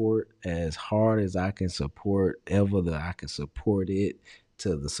support as hard as I can support, ever that I can support it,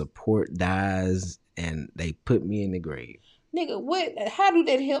 till the support dies and they put me in the grave. Nigga, how do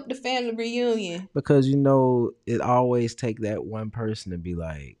that help the family reunion? Because, it always take that one person to be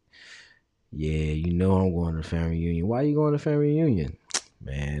like, yeah, I'm going to the family reunion. Why you going to the family reunion?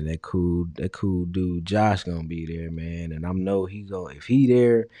 Man, that cool dude Josh gonna be there, man, and I know if he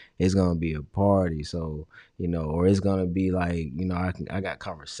there, it's gonna be a party. So or it's gonna be like I got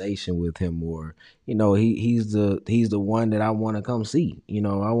conversation with him, or he's the one that I want to come see.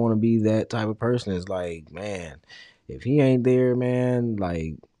 I want to be that type of person. It's like, man, if he ain't there, man,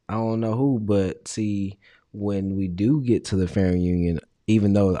 like I don't know who. But see, when we do get to the family reunion,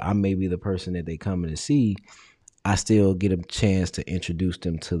 even though I may be the person that they coming to see, I still get a chance to introduce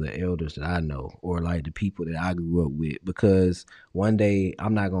them to the elders that I know, or like the people that I grew up with, because one day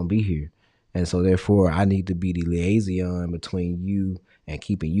I'm not going to be here. And so therefore I need to be the liaison between you and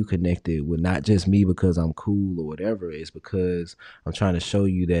keeping you connected with not just me because I'm cool or whatever. It's because I'm trying to show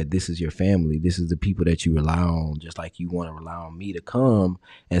you that this is your family. This is the people that you rely on, just like you want to rely on me to come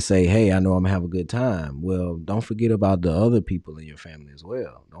and say, hey, I know I'm gonna have a good time. Well, don't forget about the other people in your family as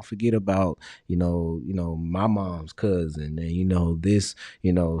well. Don't forget about, my mom's cousin and, this,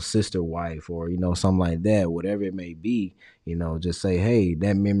 sister wife, or, something like that, whatever it may be. Just say, hey,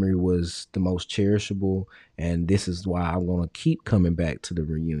 that memory was the most cherishable, and this is why I'm going to keep coming back to the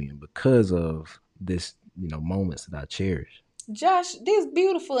reunion, because of this, moments that I cherish. Josh, this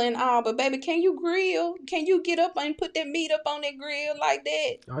beautiful and all, but baby, can you grill? Can you get up and put that meat up on that grill like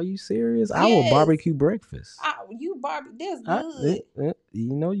that? Are you serious? Yes. I will barbecue breakfast. That's good.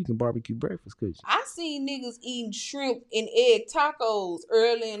 You can barbecue breakfast, could you? I seen niggas eating shrimp and egg tacos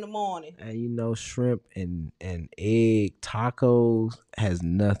early in the morning. And shrimp and egg tacos has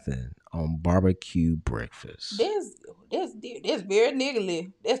nothing on barbecue breakfast. That's very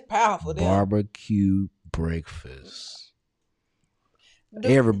niggly. That's powerful. Barbecue breakfast.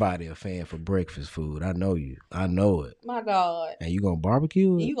 Everybody a fan for breakfast food. I know you. I know it. My God. And you gonna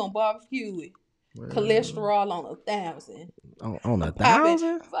barbecue it? And you gonna barbecue it. Cholesterol on 1,000. On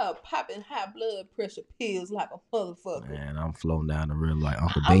 1,000? Popping high blood pressure pills like a motherfucker. Man, I'm floating down the river like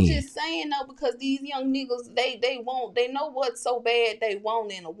Uncle I'm Bean. just saying though, because these young niggas, they know what's so bad they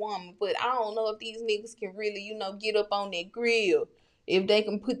want in a woman, but I don't know if these niggas can really, get up on that grill. If they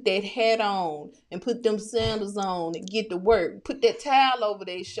can put that hat on and put them sandals on and get to work, put that towel over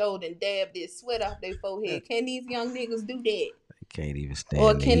their shoulder and dab that sweat off their forehead. Can these young niggas do that? They can't even stand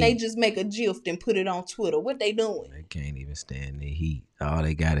Or the can they heat. just make a gif and put it on Twitter? What they doing? They can't even stand the heat. All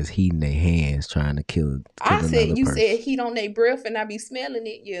they got is heat in their hands trying to kill I said another you person. said heat on their breath and I be smelling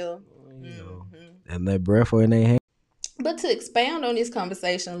it, yeah. And their breath or in their hand. But to expound on this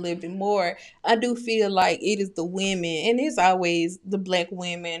conversation a little bit more, I do feel like it is the women, and it's always the black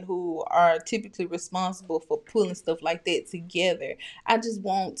women who are typically responsible for pulling stuff like that together. I just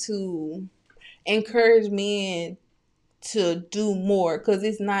want to encourage men to do more, because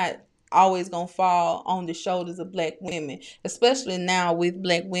it's not always gonna fall on the shoulders of black women, especially now with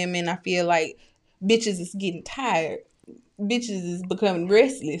black women. I feel like bitches is getting tired. Bitches is becoming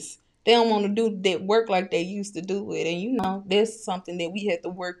restless. They don't want to do that work like they used to do it, and that's something that we have to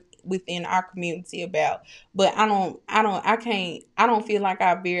work within our community about. But I don't feel like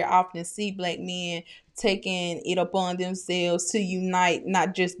I very often see black men taking it upon themselves to unite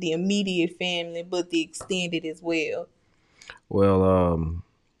not just the immediate family but the extended as well. Well,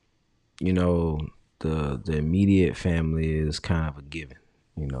 the immediate family is kind of a given,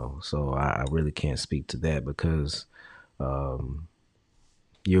 so I really can't speak to that because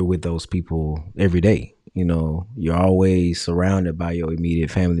you're with those people every day. You're always surrounded by your immediate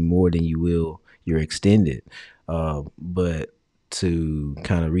family more than you will your extended. But to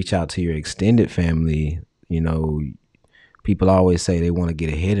kind of reach out to your extended family, people always say they want to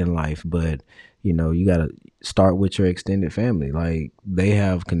get ahead in life, but you got to start with your extended family. Like, they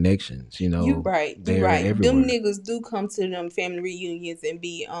have connections, You right. They're everywhere. Them niggas do come to them family reunions and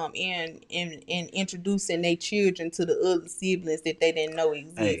be in introducing their children to the other siblings that they didn't know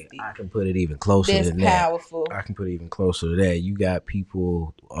existed. Hey, I can put it even closer That's than that. powerful. I can put it even closer to that. You got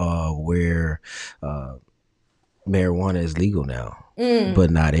people where marijuana is legal now,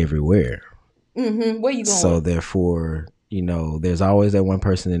 but not everywhere. Mm-hmm. Where you going? So therefore, there's always that one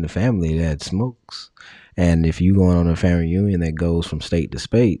person in the family that smokes. And if you going on a family reunion that goes from state to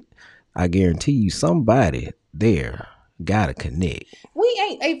state, I guarantee you somebody there gotta connect.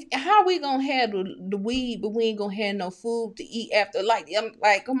 We ain't. How we gonna have the weed, but we ain't gonna have no food to eat after? Like,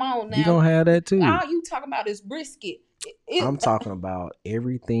 come on now. You gonna have that too. All you talking about is brisket. I'm talking about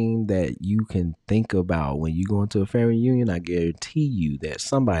everything that you can think about when you go into a family reunion. I guarantee you that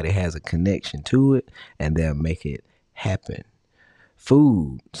somebody has a connection to it, and they'll make it happen.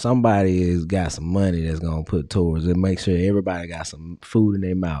 Food, somebody has got some money that's gonna put towards it. Make sure everybody got some food in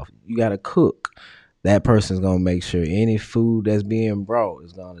their mouth. You gotta cook. That person's gonna make sure any food that's being brought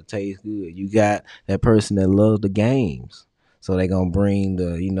is gonna taste good. You got that person that loves the games, so they gonna bring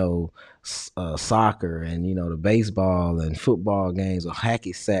the soccer and the baseball and football games, or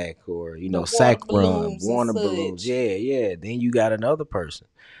hacky sack, or sack run, Warner balloons. Yeah. Then you got another person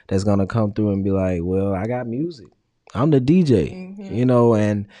that's gonna come through and be like, well, I got music. I'm the DJ,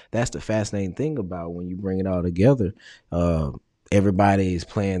 and that's the fascinating thing about when you bring it all together. Everybody is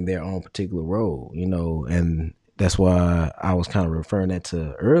playing their own particular role, and that's why I was kind of referring that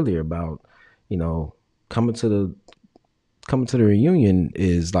to earlier about, coming to the reunion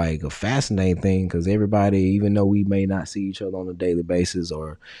is like a fascinating thing, because everybody, even though we may not see each other on a daily basis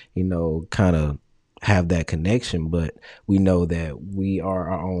or, kind of have that connection, but we know that we are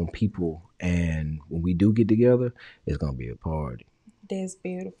our own people. And when we do get together, it's going to be a party. That's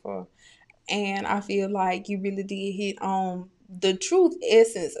beautiful. And I feel like you really did hit on the truth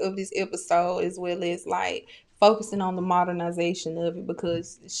essence of this episode, as well as like focusing on the modernization of it,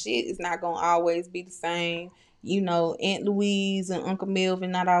 because shit is not going to always be the same. Aunt Louise and Uncle Melvin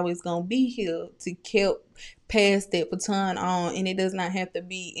not always going to be here to help pass that baton on, and it does not have to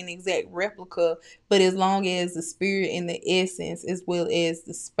be an exact replica, but as long as the spirit and the essence, as well as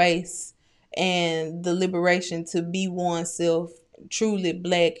the space and the liberation to be oneself truly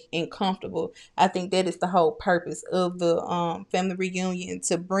black and comfortable. I think that is the whole purpose of the family reunion,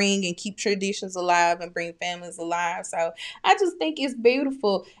 to bring and keep traditions alive and bring families alive. So I just think it's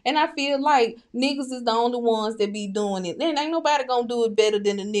beautiful, and I feel like niggas is the only ones that be doing it. Then ain't nobody gonna do it better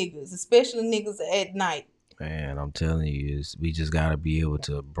than the niggas, especially niggas at night. And I'm telling you, we just got to be able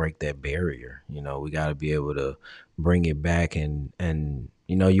to break that barrier. You know, we got to be able to bring it back. And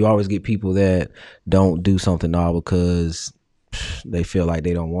you know, you always get people that don't do something all because they feel like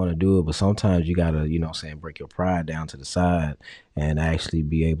they don't want to do it. But sometimes you got to, you know what I'm saying, break your pride down to the side and actually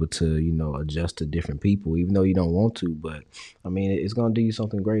be able to, you know, adjust to different people, even though you don't want to. But, I mean, it's going to do you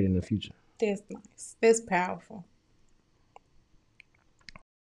something great in the future. That's nice. That's powerful.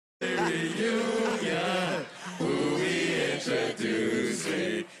 Reunion, who we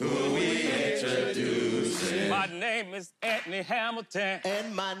introducing, who we introducing. My name is Anthony Hamilton.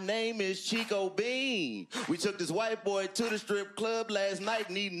 And my name is Chico Bean. We took this white boy to the strip club last night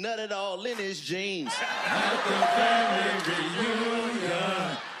and he nutted all in his jeans. At the family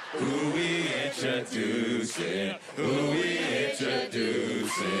reunion, who we introducing, who we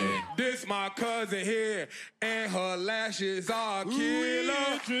introducing. This my cousin here, and her lashes are killer.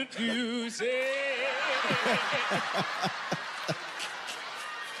 Introducing.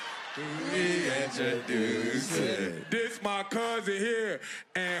 Who we introducing. This my cousin here,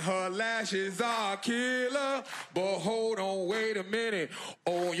 and her lashes are killer. But hold on, wait a minute.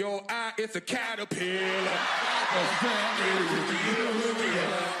 On your eye, it's a caterpillar. The family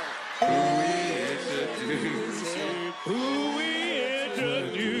reunion, who we introducing, who we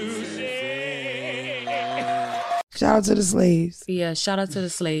introducing. Shout out to the slaves. Yeah, shout out to the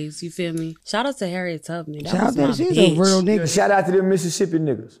slaves. You feel me? Shout out to Harriet Tubman. That Shout out was to my she's bitch. a real nigga. Yeah, shout out to them Mississippi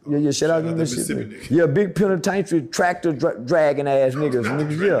niggas. Yeah, shout out to them Mississippi niggas. Yeah, big penitentiary tractor dragging ass niggas.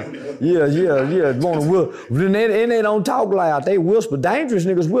 Yeah. And they don't talk loud. They whisper. Dangerous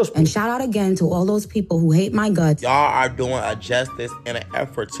niggas whisper. And shout out again to all those people who hate my guts. Y'all are doing a justice and an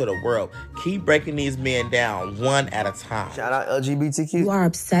effort to the world. Keep breaking these men down one at a time. Shout out LGBTQ. You are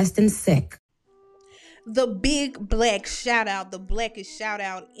obsessed and sick. The big black shout out, the blackest shout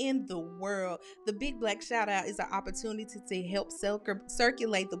out in the world. The big black shout out is an opportunity to help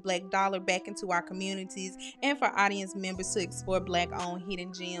circulate the black dollar back into our communities and for audience members to explore black owned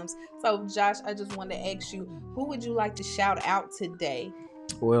hidden gems. So Josh, I just wanted to ask you, who would you like to shout out today?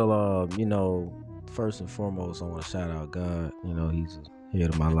 Well, you know, first and foremost, I want to shout out God. You know, he's the head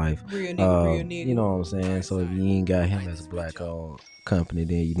of my life. Real nigga. You know what I'm saying? So if you ain't got him as a black owned company,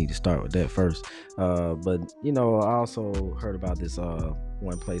 then you need to start with that first. But you know, I also heard about this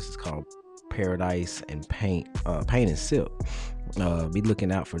one place is called Paradise and Paint and Sip. Be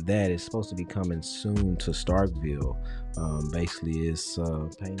looking out for that. It's supposed to be coming soon to Starkville. Basically it's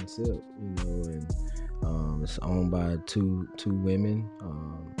Paint and Sip, you know, and it's owned by two women,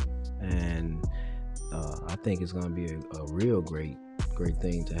 and I think it's gonna be a real great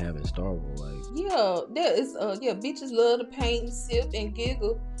thing to have in Starkville. Like, yeah, there is bitches love to paint and sip and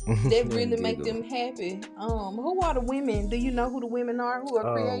giggle. That really make them happy. Who are the women? Do you know who the women are who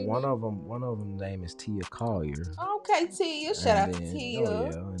are creating? One of them name is Tia Collier. Okay, Tia. Shout out to Tia. Oh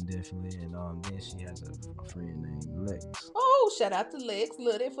yeah, and definitely. And then she has a friend named Lex. Oh, shout out to Lex.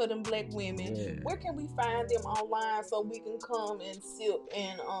 Love that for them black women. Yeah. Where can we find them online so we can come and sip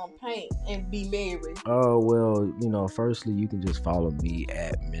and paint and be married? Oh well, you know, firstly you can just follow me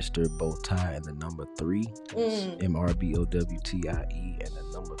at Mr. Bowtie and the number 3. MRBOWTIE and the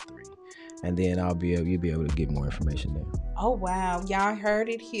number 3. And then you'll be able to get more information there. Oh wow, y'all heard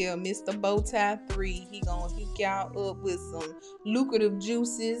it here, Mr. Bowtie 3. He gonna hook y'all up with some lucrative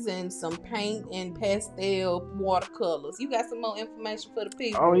juices and some paint and pastel watercolors. You got some more information for the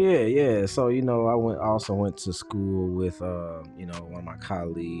people? Oh yeah. So you know, I also went to school with you know, one of my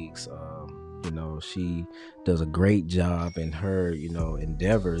colleagues. You know, she does a great job in her, you know,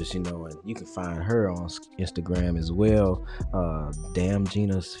 endeavors, you know, and you can find her on Instagram as well. Damn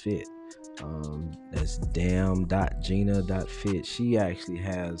Gina's Fit. That's damn.gina.fit. She actually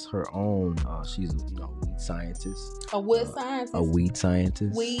has her own, she's a, you know, weed scientist. A what scientist? A weed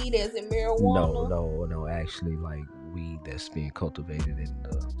scientist. Weed as in marijuana? No, actually like weed that's being cultivated in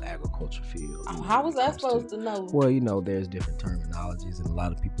the agriculture field. Oh, how was I supposed to know? Well, you know, there's different terminologies and a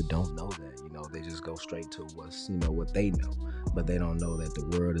lot of people don't know that. You know, they just go straight to what's, you know, what they know, but they don't know that the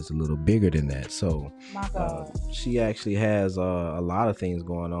world is a little bigger than that. So she actually has a lot of things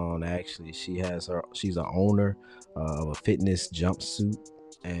going on. Actually, she's an owner of a fitness jumpsuit,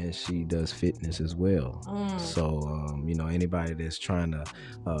 and she does fitness as well. So you know, anybody that's trying to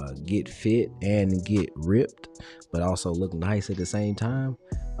get fit and get ripped but also look nice at the same time,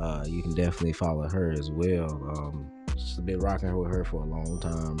 you can definitely follow her as well. She's been rocking with her for a long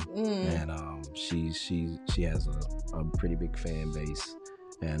time, and she has a pretty big fan base,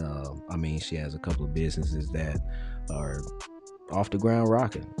 and I mean, she has a couple of businesses that are off the ground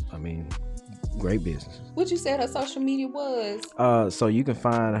rocking. I mean, great business. What you said her social media was? So you can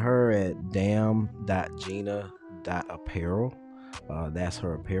find her at damn.gina.apparel. That's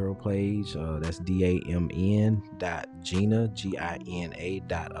her apparel page. That's DAMN.Gina,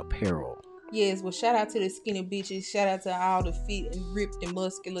 GINA.apparel. Yes, well, shout out to the skinny bitches. Shout out to all the fit and ripped and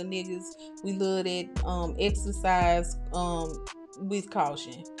muscular niggas. We love that exercise with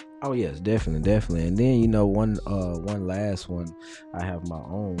caution. Oh yes, definitely. And then one last one. I have my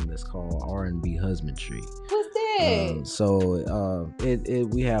own that's called R&B Husbandry. What's that?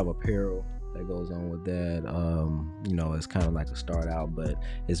 We have apparel that goes on with that. It's kind of like a start out, but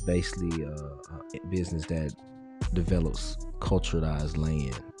it's basically a business that develops culturalized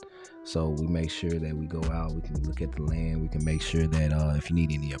land. So we make sure that we go out, we can look at the land, we can make sure that if you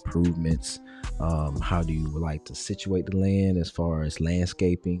need any improvements, how do you like to situate the land as far as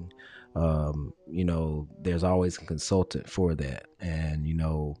landscaping? There's always a consultant for that. And,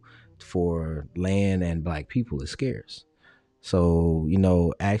 for land and Black people is scarce. So,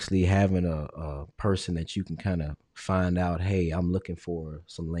 actually having a person that you can kind of find out, hey, I'm looking for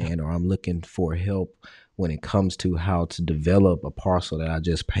some land, or I'm looking for help when it comes to how to develop a parcel that I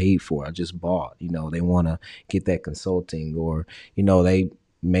just paid for, I just bought. They want to get that consulting, or, they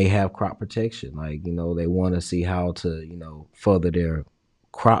may have crop protection. Like, they want to see how to, further their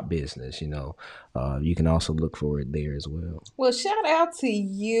crop business. You can also look for it there as well. Well, shout out to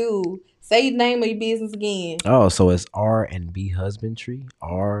you. Say the name of your business again. Oh, so it's R&B Husbandry,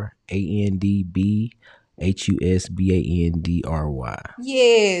 RANDBHUSBANDRY.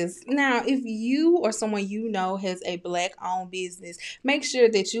 Yes. Now, if you or someone has a Black-owned business, make sure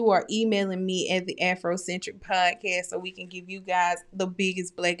that you are emailing me at the Afrocentric Podcast so we can give you guys the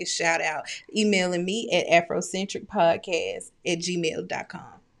biggest, blackest shout out. Emailing me at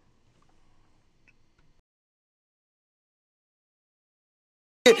afrocentricpodcast@gmail.com.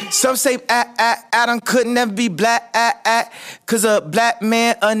 Some say Adam could never be black, cause a black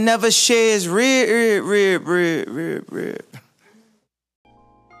man never shares rib.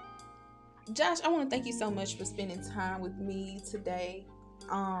 Josh, I want to thank you so much for spending time with me today.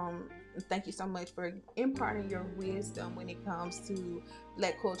 Thank you so much for imparting your wisdom when it comes to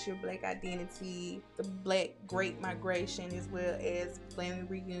Black culture, Black identity, the Black Great Migration, as well as family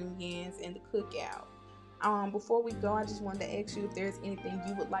reunions and the cookout. Before we go, I just wanted to ask you if there's anything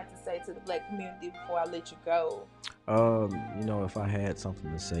you would like to say to the Black community before I let you go. If I had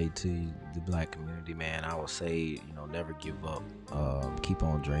something to say to the Black community, man, I would say, never give up. Keep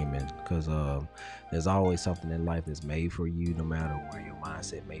on dreaming, because there's always something in life that's made for you, no matter where your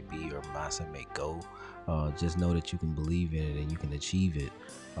mindset may be or mindset may go. Just know that you can believe in it and you can achieve it.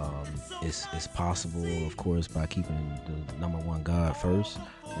 It's possible, of course, by keeping the number one God first,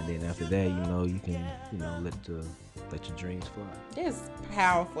 and then after that, you can let your dreams fly. That's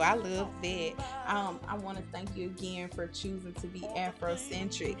powerful. I love that. I want to thank you again for choosing to be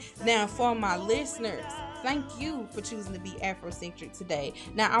Afrocentric. Now, for my listeners, thank you for choosing to be Afrocentric today.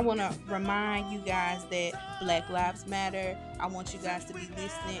 Now, I want to remind you guys that Black Lives Matter. I want you guys to be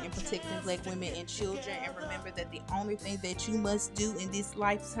listening and protecting Black women and children, and remember that the only thing that you must do in this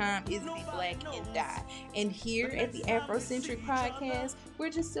lifetime is be Black and die. And here at the Afrocentric Podcast,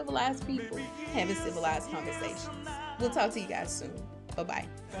 we're just civilized people having civilized conversations. We'll talk to you guys soon. Bye-bye.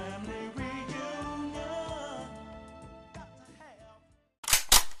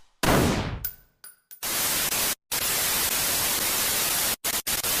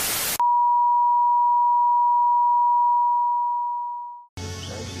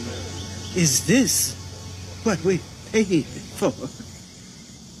 Is this what we paid for?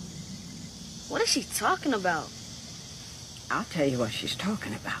 What is she talking about? I'll tell you what she's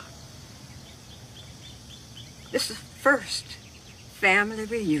talking about. This is the first family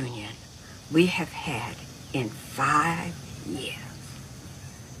reunion we have had in 5 years.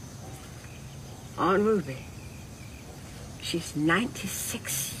 Aunt Ruby, she's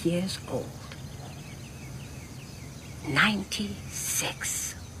 96 years old.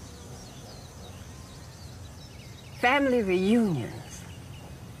 96. Family reunions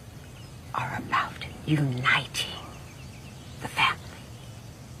are about uniting the family,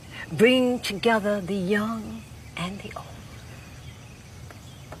 bringing together the young and the old,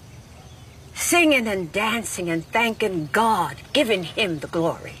 singing and dancing and thanking God, giving him the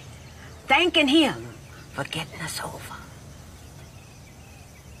glory, thanking him for getting us over.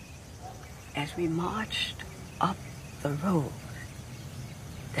 As we marched up the road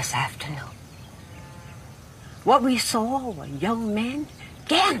this afternoon, what we saw were young men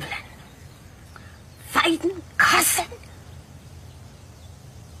gambling, fighting, cussing,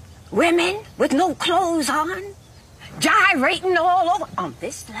 women with no clothes on, gyrating all over on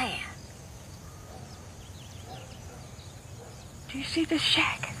this land Do you see this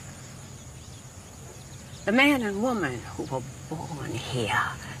shack? The man and woman who were born here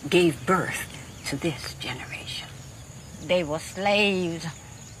gave birth to this generation. They were slaves.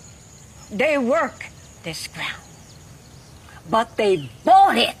 They work this ground. But they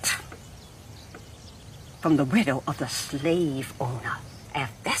bought it from the widow of the slave owner. And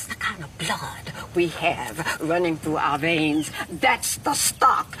that's the kind of blood we have running through our veins. That's the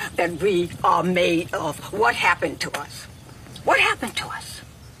stock that we are made of. What happened to us? What happened to us?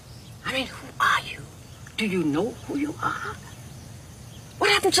 I mean, who are you? Do you know who you are? What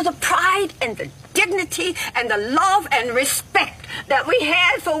happened to the pride and the dignity and the love and respect that we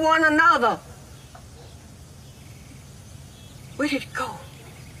had for one another? Where did it go?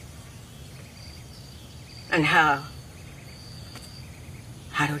 And how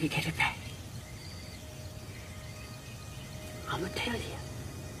do we get it back? I'm gonna tell you.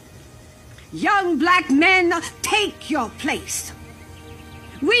 Young black men, take your place.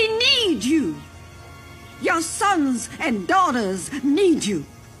 We need you. Your sons and daughters need you.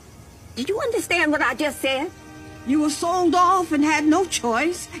 Did you understand what I just said? You were sold off and had no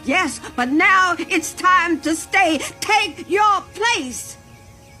choice. Yes, but now it's time to stay. Take your place.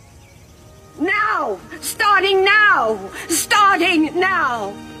 Now, starting now, starting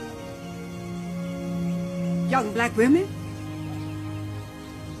now. Young black women,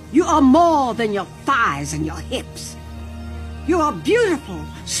 you are more than your thighs and your hips. You are beautiful,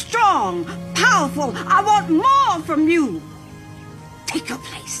 strong, powerful. I want more from you. Take your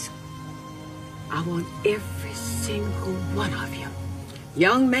place. I want every single one of you.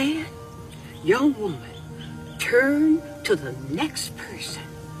 Young man, young woman, turn to the next person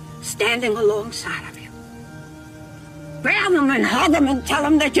standing alongside of you. Grab them and hug them and tell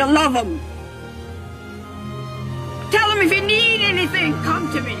them that you love them. Tell them if you need anything,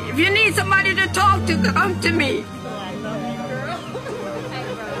 come to me. If you need somebody to talk to, come to me.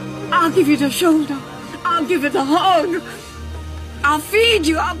 I'll give you the shoulder. I'll give you the hug. I'll feed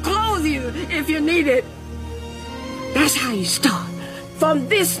you. I'll clothe you if you need it. That's how you start. From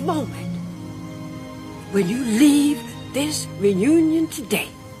this moment, when you leave this reunion today,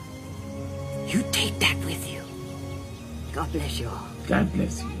 you take that with you. God bless you all. God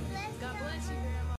bless you.